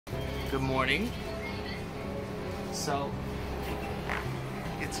Good morning. So,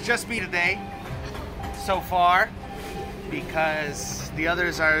 it's just me today, so far, because the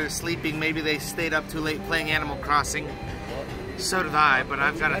others are sleeping. Maybe they stayed up too late playing Animal Crossing. So did I, but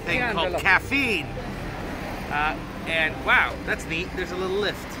I've got a thing called caffeine. And wow, that's neat. There's a little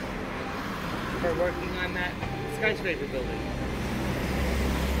lift for working on that skyscraper building.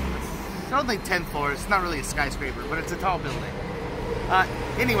 It's only 10 floors. It's not really a skyscraper, but it's a tall building.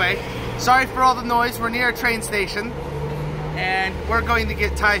 Anyway, sorry for all the noise. We're near a train station, and we're going to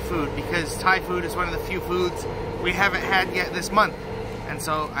get Thai food because Thai food is one of the few foods we haven't had yet this month. And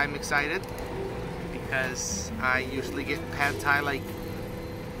so I'm excited because I usually get pad Thai like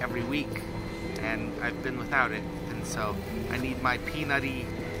every week, and I've been without it. And so I need my peanutty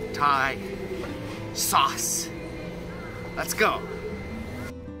Thai sauce. Let's go.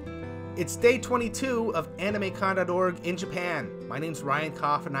 It's day 22 of AnimeCon.org in Japan. My name's Ryan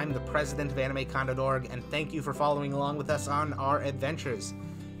Koff, and I'm the president of AnimeCon.org, and thank you for following along with us on our adventures.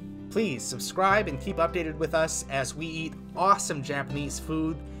 Please subscribe and keep updated with us as we eat awesome Japanese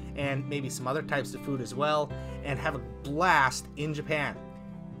food, and maybe some other types of food as well, and have a blast in Japan.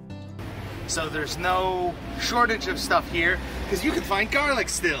 So there's no shortage of stuff here, because you can find garlic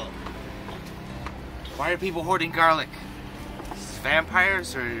still. Why are people hoarding garlic?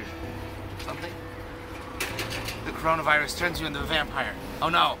 Vampires or something? The coronavirus turns you into a vampire. Oh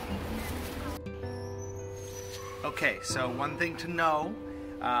no. Okay, so one thing to know,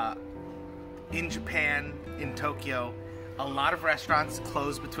 in Japan, in Tokyo, a lot of restaurants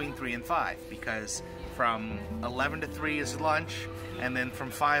close between 3 and 5 because from 11 to 3 is lunch, and then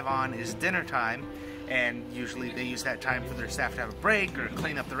from 5 on is dinner time, and usually they use that time for their staff to have a break or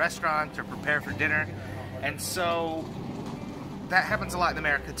clean up the restaurant or prepare for dinner. And so that happens a lot in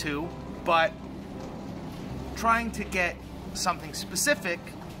America too, but trying to get something specific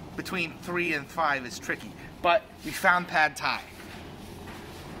between 3 and 5 is tricky. But we found pad Thai.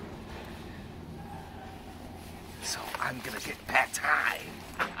 So I'm gonna get pad Thai.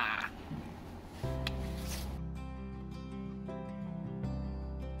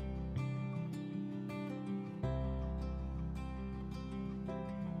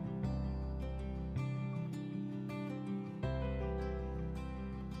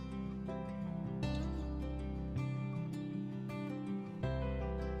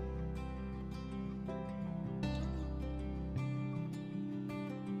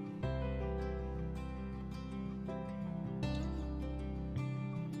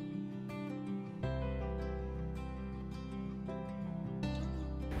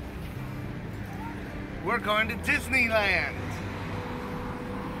 We're going to Disneyland.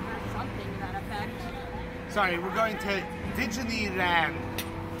 Something to that effect. Sorry, we're going to Disneyland,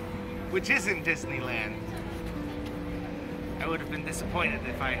 which isn't Disneyland. I would have been disappointed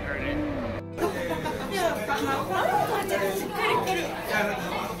if I heard it.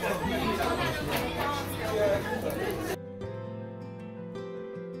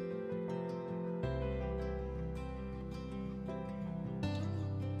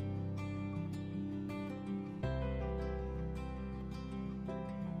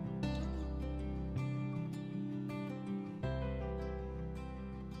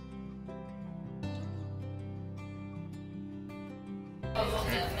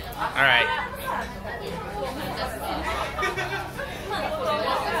 All right.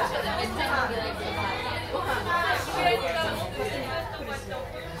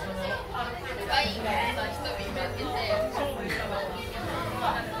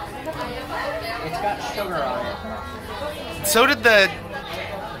 It's got sugar on it. So did the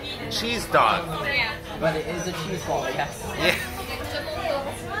cheese dog. Yeah. But it is a cheese ball, yes. Yeah.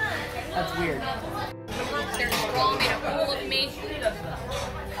 That's weird. They're straw made a fool of me.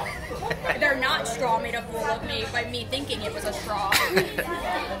 They're not straw made a fool of me by me thinking it was a straw.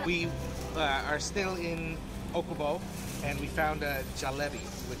 We are still in Okubo, and we found a jalebi,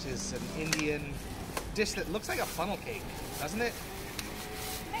 which is an Indian dish that looks like a funnel cake, doesn't it?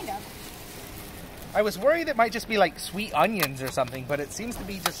 Kind of. I was worried it might just be like sweet onions or something, but it seems to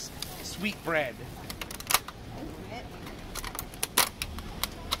be just sweet bread.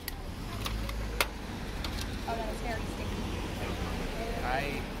 Oh, that was very sticky.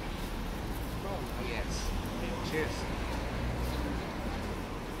 Oh, yes. Cheers.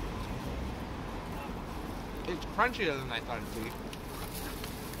 It's crunchier than I thought it'd be.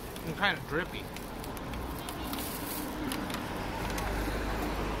 And kind of drippy.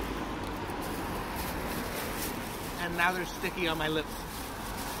 And now they're sticky on my lips.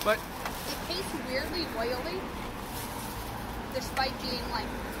 But It tastes weirdly oily, despite being like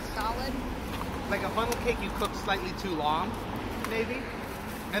solid. like a funnel cake you cook slightly too long, maybe?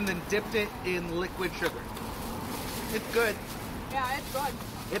 and then dipped it in liquid sugar. It's good. Yeah, it's good.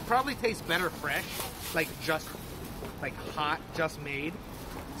 It probably tastes better fresh, like hot, just made.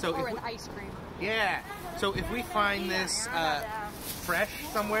 So Or if with ice cream. yeah. So if we find this fresh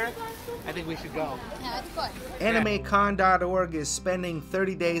somewhere, I think we should go. Yeah, it's good. AnimeCon.org is spending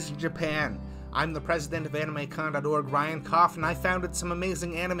 30 days in Japan. I'm the president of AnimeCon.org, Ryan Koff, and I founded some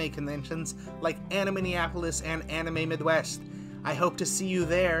amazing anime conventions like Anime-Minneapolis and Anime Midwest. I hope to see you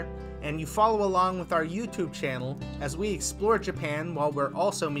there, and you follow along with our YouTube channel as we explore Japan while we're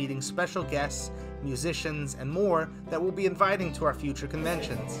also meeting special guests, musicians, and more that we'll be inviting to our future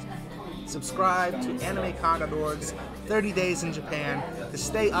conventions. Subscribe to AnimeCon.org's 30 Days in Japan to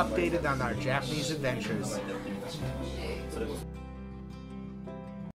stay updated on our Japanese adventures.